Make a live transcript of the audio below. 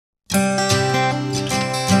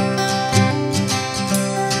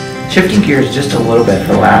shifting gears just a little bit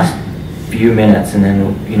for the last few minutes, and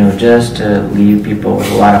then, just to leave people with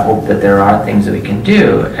a lot of hope that there are things that we can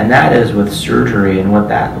do, and that is with surgery and what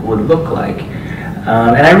that would look like.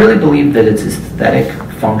 And I really believe that it's aesthetic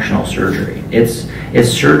functional surgery. It's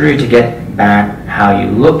surgery to get back how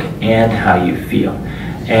you look and how you feel.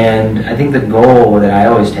 And I think the goal that I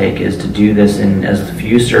always take is to do this in as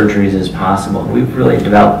few surgeries as possible. We've really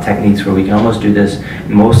developed techniques where we can almost do this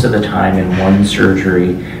most of the time in one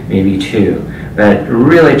surgery, maybe two. But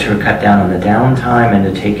really to cut down on the downtime and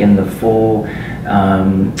to take in the full,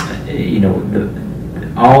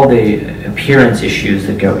 all the appearance issues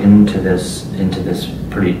that go into this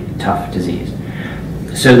pretty tough disease.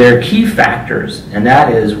 So there are key factors, and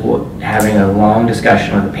that is having a long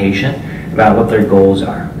discussion with the patient about what their goals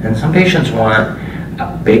are. And some patients want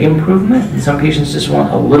a big improvement, and some patients just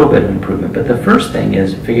want a little bit of improvement. But the first thing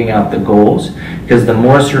is figuring out the goals, because the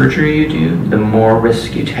more surgery you do, the more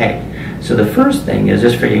risk you take. So the first thing is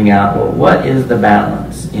just figuring out, well, what is the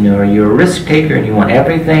balance? Are you a risk taker and you want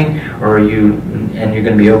everything, or you're going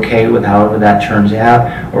to be okay with however that turns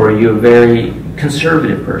out, or are you a very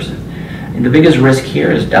conservative person? And the biggest risk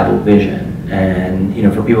here is double vision. And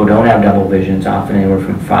for people who don't have double vision, it's often anywhere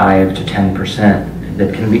from 5 to 10%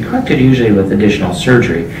 that can be corrected usually with additional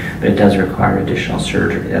surgery, but it does require additional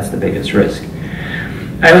surgery. That's the biggest risk.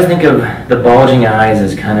 I always think of the bulging eyes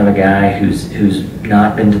as kind of a guy who's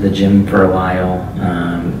not been to the gym for a while,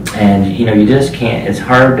 and you just can't. It's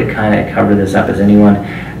hard to kind of cover this up, as anyone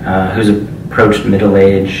who's approached middle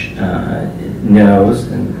age knows,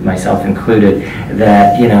 and myself included,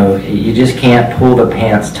 that you just can't pull the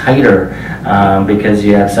pants tighter because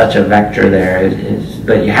you have such a vector there.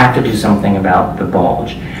 But you have to do something about the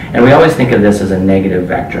bulge. And we always think of this as a negative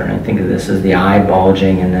vector, and I think of this as the eye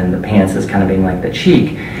bulging and then the pants as kind of being like the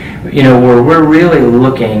cheek. Where we're really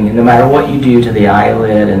looking, no matter what you do to the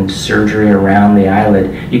eyelid and surgery around the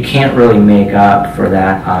eyelid, you can't really make up for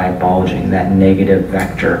that eye bulging, that negative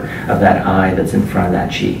vector of that eye that's in front of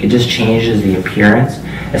that cheek. It just changes the appearance,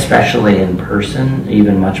 especially in person,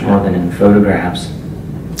 even much more than in photographs,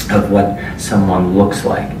 of what someone looks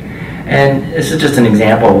like. And this is just an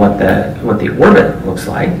example of what the orbit looks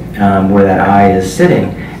like, where that eye is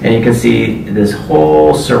sitting. And you can see this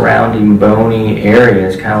whole surrounding bony area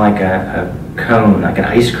is kind of like a cone, like an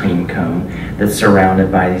ice cream cone that's surrounded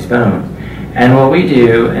by these bones. And what we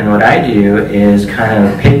do, and what I do, is kind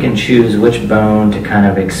of pick and choose which bone to kind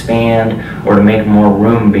of expand or to make more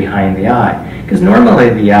room behind the eye. Because normally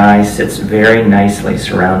the eye sits very nicely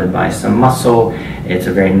surrounded by some muscle. It's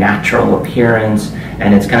a very natural appearance,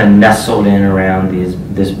 and it's kind of nestled in around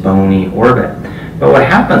this bony orbit. But what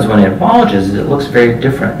happens when it bulges is it looks very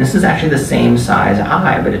different. This is actually the same size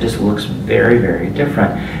eye, but it just looks very, very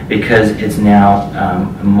different because it's now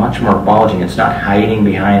much more bulging. It's not hiding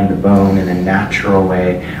behind the bone in a natural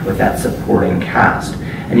way with that supporting cast.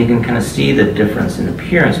 And you can kind of see the difference in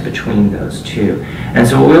appearance between those two. And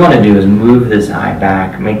so what we want to do is move this eye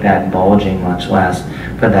back, make that bulging much less,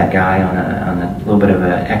 put that guy on a little bit of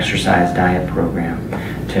an exercise diet program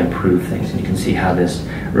to improve things. And you can see how this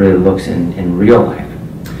really looks in real life.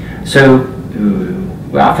 So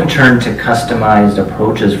we often turn to customized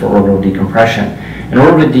approaches for orbital decompression. And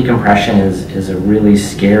orbital decompression is a really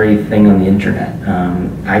scary thing on the internet.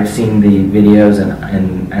 I've seen the videos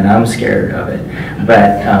and I'm scared of it.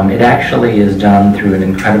 But it actually is done through an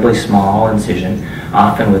incredibly small incision,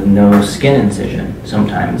 often with no skin incision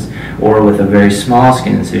sometimes, or with a very small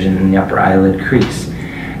skin incision in the upper eyelid crease.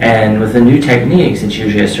 And with the new techniques, it's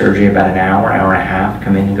usually a surgery about an hour, hour and a half,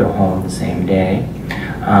 come in and go home the same day,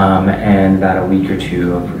 and about a week or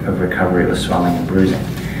two of recovery with swelling and bruising.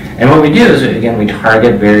 And what we do is, again, we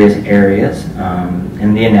target various areas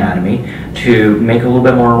in the anatomy to make a little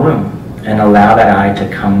bit more room and allow that eye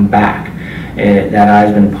to come back. That eye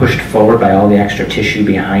has been pushed forward by all the extra tissue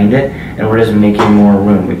behind it, and we're just making more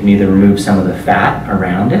room. We can either remove some of the fat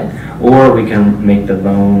around it, or we can make the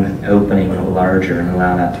bone opening a little larger and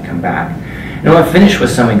allow that to come back. And I want to finish with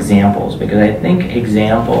some examples, because I think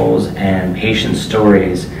examples and patient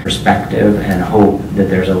stories, perspective and hope that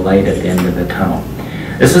there's a light at the end of the tunnel.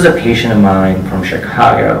 This is a patient of mine from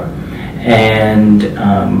Chicago, and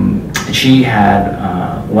she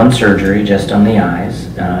had one surgery just on the eyes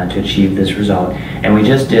to achieve this result. And we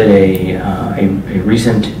just did a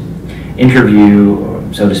recent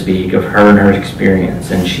interview, so to speak, of her and her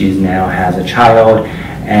experience. And she now has a child.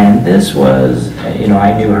 And this was,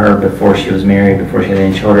 I knew her before she was married, before she had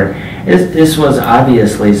any children. This was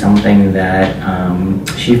obviously something that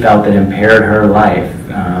she felt that impaired her life,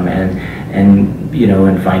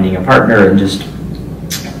 and finding a partner and just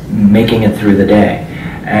making it through the day.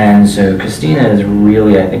 And so Christina is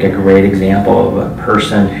really, I think, a great example of a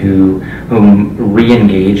person whom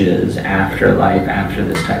re-engages after life, after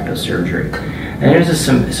this type of surgery. And there's just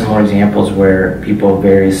some more examples where people of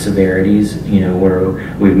various severities, where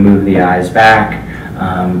we've moved the eyes back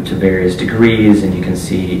to various degrees, and you can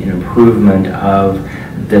see an improvement of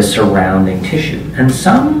the surrounding tissue. And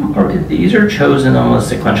these are chosen almost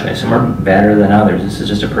sequentially. Some are better than others. This is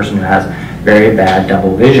just a person who has very bad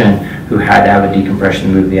double vision, who had to have a decompression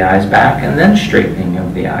to move the eyes back, and then straightening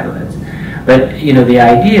of the eyelids. But the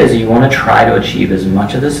idea is you want to try to achieve as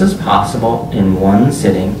much of this as possible in one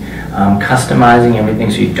sitting, customizing everything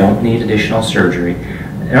so you don't need additional surgery.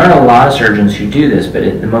 There aren't a lot of surgeons who do this, but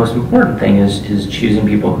the most important thing is choosing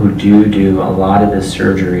people who do a lot of this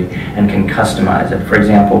surgery and can customize it. For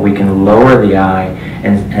example, we can lower the eye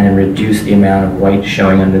and reduce the amount of white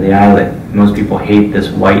showing under the eyelid. Most people hate this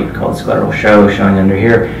white called scleral show showing under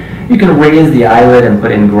here. You can raise the eyelid and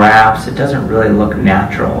put in grafts. It doesn't really look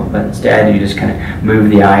natural, but instead you just kind of move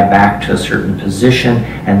the eye back to a certain position,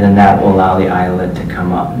 and then that will allow the eyelid to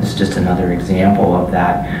come up. This is just another example of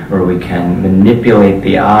that, where we can manipulate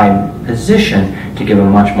the eye position to give a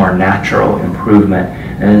much more natural improvement.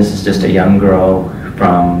 And this is just a young girl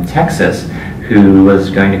from Texas who was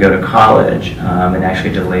going to go to college and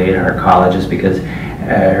actually delayed her college just because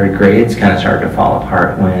her grades kind of started to fall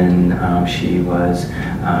apart when she was,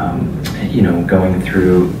 going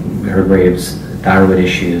through her Graves' thyroid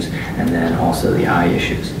issues and then also the eye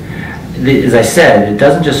issues. As I said, it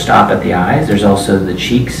doesn't just stop at the eyes. There's also the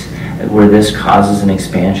cheeks, where this causes an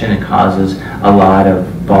expansion. It causes a lot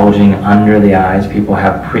of bulging under the eyes. People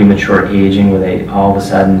have premature aging where they all of a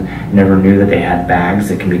sudden never knew that they had bags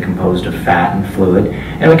that can be composed of fat and fluid.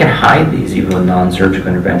 And we can hide these even with non-surgical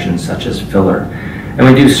interventions such as filler. And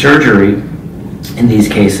we do surgery in these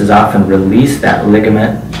cases, often release that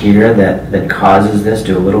ligament here that causes this,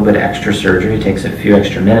 do a little bit of extra surgery, takes a few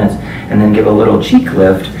extra minutes, and then give a little cheek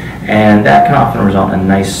lift, and that can often result in a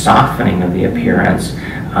nice softening of the appearance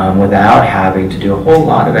without having to do a whole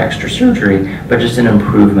lot of extra surgery, but just an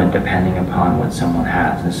improvement depending upon what someone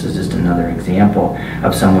has. This is just another example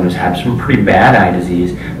of someone who's had some pretty bad eye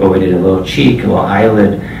disease, but we did a little cheek, a little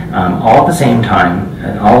eyelid, all at the same time,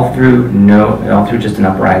 all through just an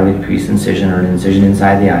upper eyelid crease incision or an incision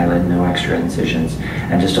inside the eyelid, no extra incisions,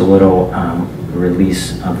 and just a little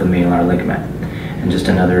release of the malar ligament. And just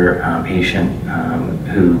another patient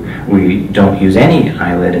who we don't use any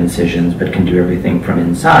eyelid incisions but can do everything from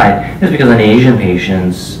inside, is because in Asian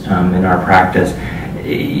patients in our practice,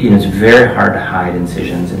 it's very hard to hide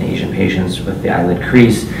incisions in Asian patients with the eyelid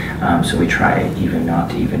crease, so we try even not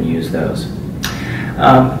to even use those.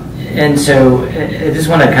 And so I just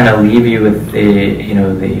want to kind of leave you with the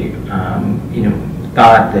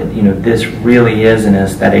thought that this really is an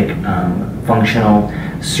aesthetic functional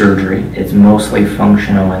surgery. It's mostly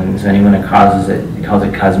functional, and so anyone that calls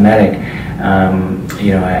it cosmetic, I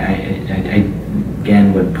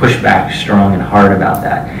again would push back strong and hard about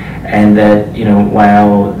that. And that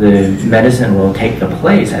while the medicine will take the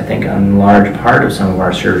place, I think, on large part of some of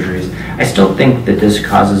our surgeries, I still think that this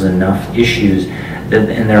causes enough issues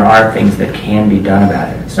and there are things that can be done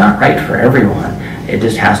about it. It's not right for everyone. It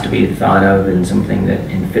just has to be thought of in something that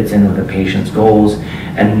fits in with the patient's goals.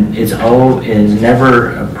 And it's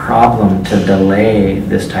never a problem to delay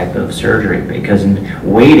this type of surgery, because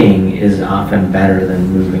waiting is often better than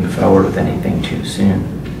moving forward with anything too soon.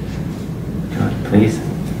 Please.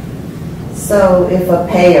 So if a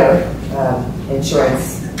payer,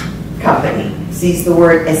 insurance company, sees the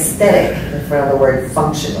word aesthetic in front of the word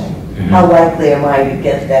functional, how likely am I to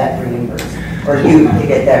get that reimbursed, or you to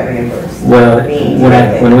get that reimbursed? Well,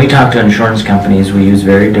 when we talk to insurance companies, we use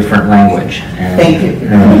very different language. And, thank you.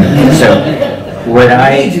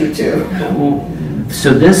 I need you to.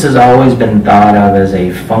 So this has always been thought of as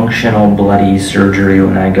a functional bloody surgery.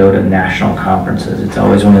 When I go to national conferences, it's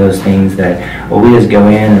always one of those things that, we just go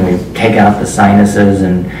in and we take out the sinuses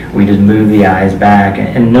and we just move the eyes back,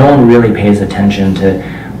 and no one really pays attention to,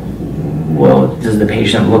 does the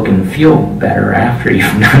patient look and feel better after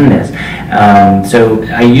you've done this? So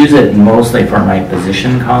I use it mostly for my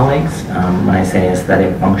physician colleagues when I say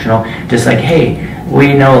aesthetic functional. Just like, hey,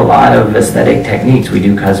 we know a lot of aesthetic techniques. We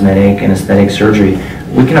do cosmetic and aesthetic surgery.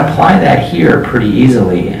 We can apply that here pretty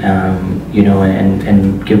easily,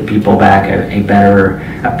 and give people back a better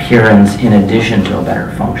appearance in addition to a better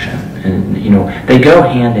function. And they go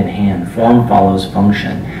hand in hand. Form follows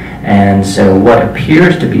function. And so what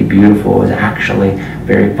appears to be beautiful is actually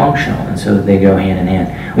very functional, and so they go hand in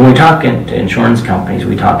hand. When we talk to insurance companies,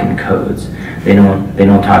 we talk in codes. They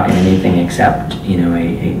don't talk in anything except a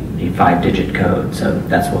 5-digit code. So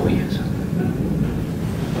that's what we use.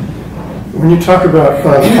 When you talk about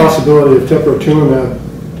the possibility of teprotumumab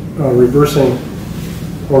reversing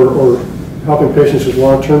or helping patients with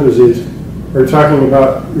long-term disease, are you talking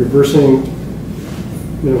about reversing,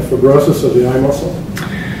 fibrosis of the eye muscle?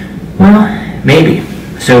 Well, maybe.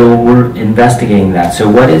 So we're investigating that. So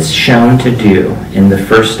what it's shown to do in the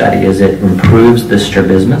first study is it improves the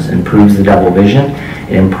strabismus, improves the double vision,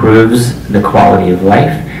 it improves the quality of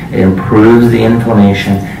life, it improves the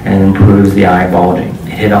inflammation, and it improves the eye bulging.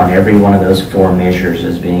 It hit on every one of those 4 measures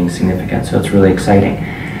as being significant, so it's really exciting.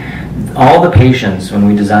 All the patients, when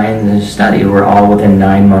we designed this study, were all within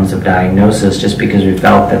 9 months of diagnosis, just because we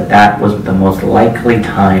felt that that was the most likely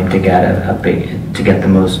time to get to get the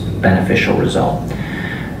most beneficial result.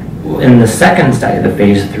 In the second study, the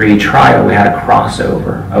phase 3 trial, we had a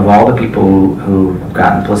crossover of all the people who've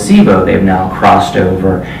gotten placebo. They've now crossed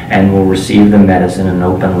over and will receive the medicine in an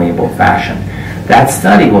open label fashion. That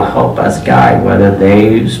study will help us guide whether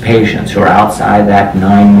those patients who are outside that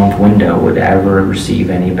 9-month window would ever receive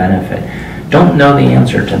any benefit. Don't know the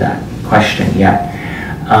answer to that question yet.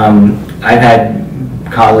 I've had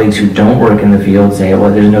colleagues who don't work in the field say,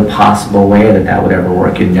 well, there's no possible way that that would ever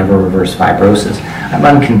work. You'd never reverse fibrosis. I'm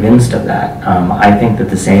unconvinced of that. I think that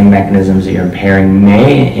the same mechanisms that you're impairing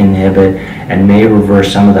may inhibit and may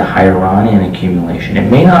reverse some of the hyaluronan accumulation. It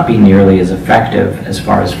may not be nearly as effective as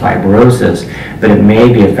far as fibrosis, but it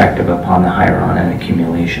may be effective upon the hyaluronan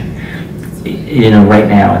accumulation. Right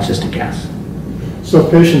now it's just a guess. So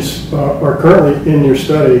patients are currently in your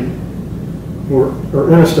study or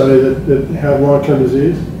in a study that have long-term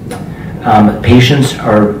disease?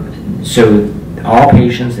 All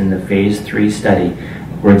patients in the phase 3 study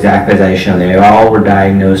were exactly as I showed. They all were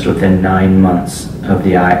diagnosed within 9 months of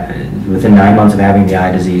having the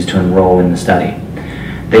eye disease to enroll in the study.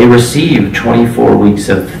 They received 24 weeks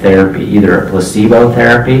of therapy, either a placebo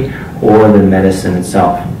therapy or the medicine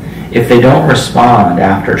itself. If they don't respond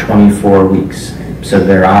after 24 weeks, so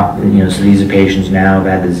so these are patients now have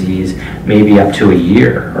had disease maybe up to a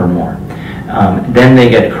year or more. Then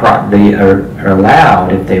they are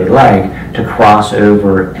allowed, if they would like, to cross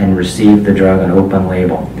over and receive the drug on open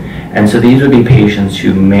label. And so these would be patients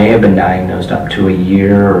who may have been diagnosed up to a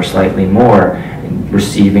year or slightly more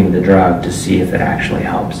receiving the drug to see if it actually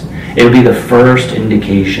helps. It would be the first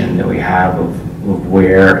indication that we have of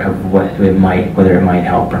whether it might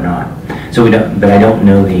help or not. So but I don't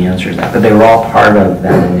know the answer to that. But they were all part of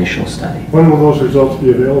that initial study. When will those results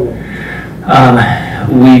be available?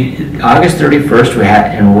 August 31st, we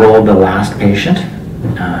had enrolled the last patient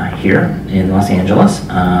here in Los Angeles,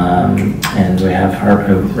 and we have a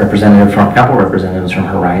couple representatives from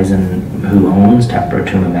Horizon who owns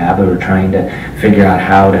teprotumumab who are trying to figure out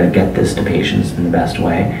how to get this to patients in the best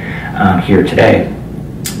way here today.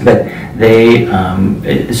 But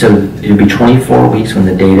so it'll be 24 weeks when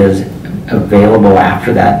the data is available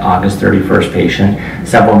after that August 31st patient,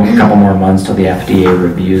 a couple more months till the FDA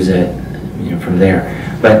reviews it, from there.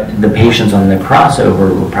 But the patients on the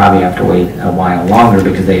crossover will probably have to wait a while longer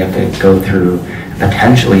because they have to go through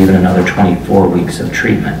potentially even another 24 weeks of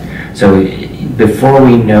treatment. So before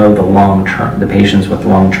we know the patients with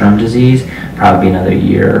long-term disease, probably another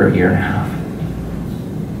year or year and a half.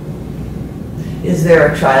 Is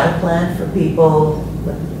there a trial plan for people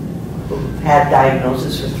who've had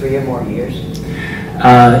diagnosis for 3 or more years?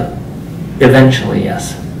 Eventually,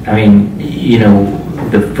 yes. I mean,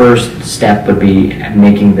 the first step would be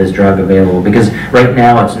making this drug available, because right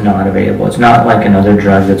now it's not available. It's not like another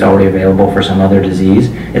drug that's already available for some other disease.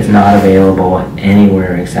 It's not available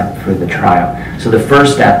anywhere except for the trial. So the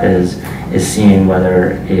first step is seeing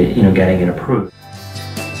whether getting it approved.